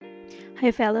Hi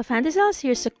fellow Fantasals,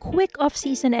 here's a quick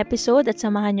off-season episode at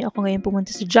samahan niyo ako ngayon pumunta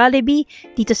sa Jollibee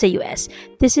dito sa US.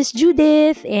 This is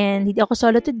Judith and hindi ako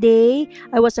solo today.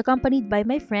 I was accompanied by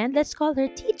my friend, let's call her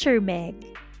Teacher Meg.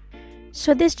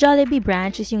 So this Jollibee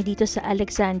branch is yung dito sa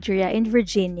Alexandria in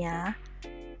Virginia.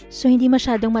 So hindi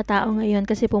masyadong matao ngayon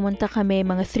kasi pumunta kami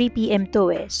mga 3 p.m.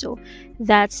 to So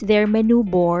that's their menu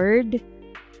board.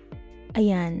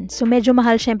 Ayan. So medyo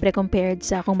mahal syempre compared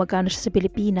sa kung magkano siya sa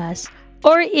Pilipinas.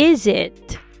 Or is it?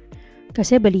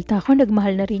 Kasi balita ko,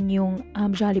 nagmahal na rin yung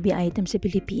Jollibee items sa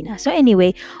Pilipinas. So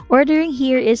anyway, ordering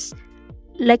here is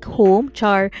like home,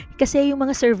 char. Kasi yung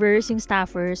mga servers, yung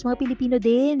staffers, mga Pilipino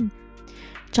din.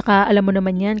 Tsaka alam mo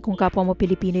naman yan kung kapwa mo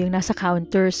Pilipino yung nasa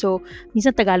counter. So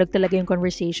minsan Tagalog talaga yung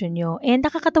conversation nyo. And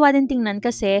nakakatawa din tingnan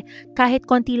kasi kahit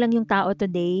konti lang yung tao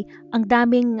today, ang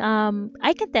daming,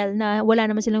 I can tell na wala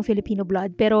naman silang Filipino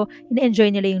blood pero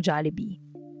ina-enjoy nila yung Jollibee.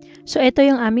 So, ito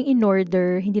yung aming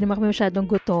in-order. Hindi naman kami masyadong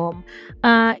gutom.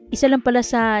 Isa lang pala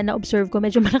sa na-observe ko,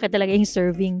 medyo malaki talaga yung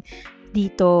serving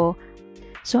dito.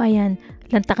 So, ayan,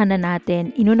 lantakan na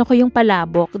natin. Inuna ko yung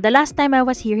palabok. The last time I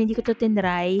was here, hindi ko to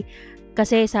tinry.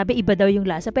 Kasi sabi, iba daw yung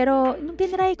lasa. Pero, nung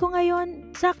tinry ko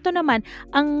ngayon, sakto naman.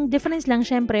 Ang difference lang,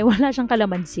 syempre, wala siyang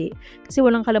kalamansi. Kasi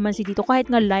walang kalamansi dito. Kahit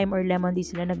nga lime or lemon di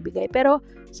sila nagbigay. Pero,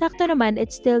 sakto naman,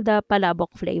 it's still the palabok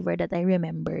flavor that I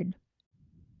remembered.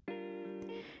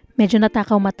 Medyo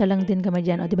natakaw mata lang din kami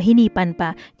dyan. O, diba? Hinipan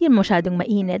pa. Hindi mo masyadong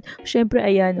mainit. Siyempre,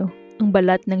 ayan, ang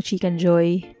balat ng Chicken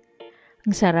Joy.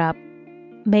 Ang sarap.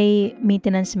 May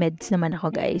maintenance meds naman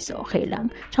ako, guys. So, okay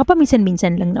lang. Tsaka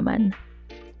paminsan-minsan lang naman.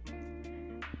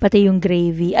 Pati yung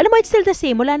gravy. Alam mo, it's still the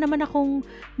same. Wala naman akong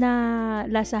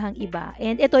nalasahang iba.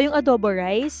 And ito, yung adobo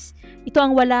rice. Ito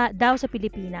ang wala daw sa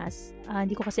Pilipinas.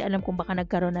 Hindi ko kasi alam kung baka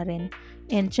nagkaroon na rin.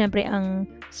 And syempre, ang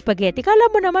spaghetti.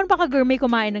 Kala mo naman, baka gourmet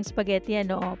kumain ng spaghetti.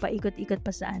 Paikot-ikot pa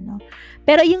sa ano.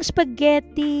 Pero yung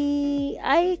spaghetti,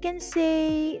 I can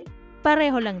say,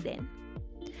 pareho lang din.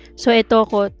 So, ito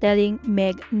ko telling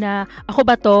Meg na ako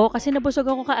ba to? Kasi nabusog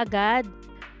ako kaagad.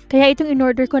 Kaya itong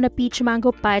in-order ko na peach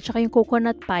mango pie at yung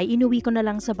coconut pie, inuwi ko na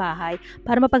lang sa bahay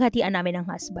para mapaghatian namin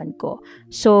ng husband ko.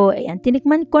 So, ayan,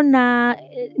 tinikman ko na,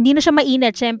 hindi na siya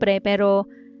mainit, syempre, pero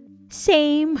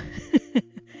same.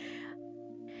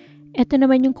 Ito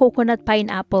naman yung coconut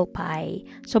pineapple pie.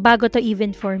 So, bago to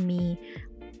even for me.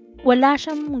 Wala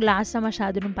siyang lasa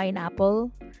masyado ng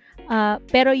pineapple.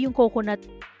 Pero yung coconut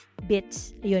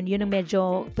bits, yun ang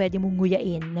medyo pwede mong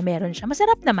nguyain na meron siya.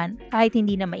 Masarap naman, kahit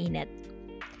hindi na mainit.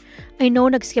 I know,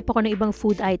 nag-skip ako ng ibang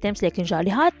food items like yung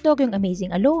Jolly Hotdog, yung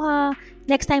Amazing Aloha.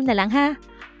 Next time na lang ha.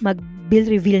 Mag-bill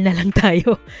reveal na lang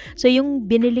tayo. So, yung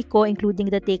binili ko, including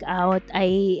the takeout,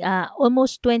 ay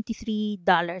almost $23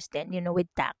 din, with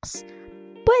tax.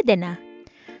 Pwede na.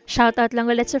 Shoutout lang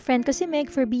ulit sa friend ko si Meg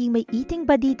for being my eating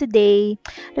buddy today.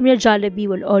 Alam niyo, Jollibee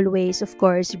will always, of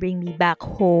course, bring me back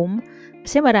home.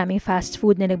 Kasi maraming fast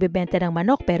food na nagbebenta ng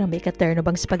manok pero may katerno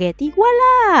bang spaghetti?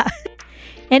 Wala!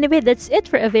 Anyway, that's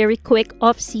it for a very quick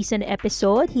off-season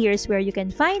episode. Here's where you can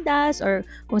find us or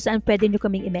kung saan pwede nyo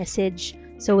kaming i-message.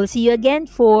 So we'll see you again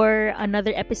for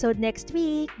another episode next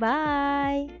week.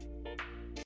 Bye!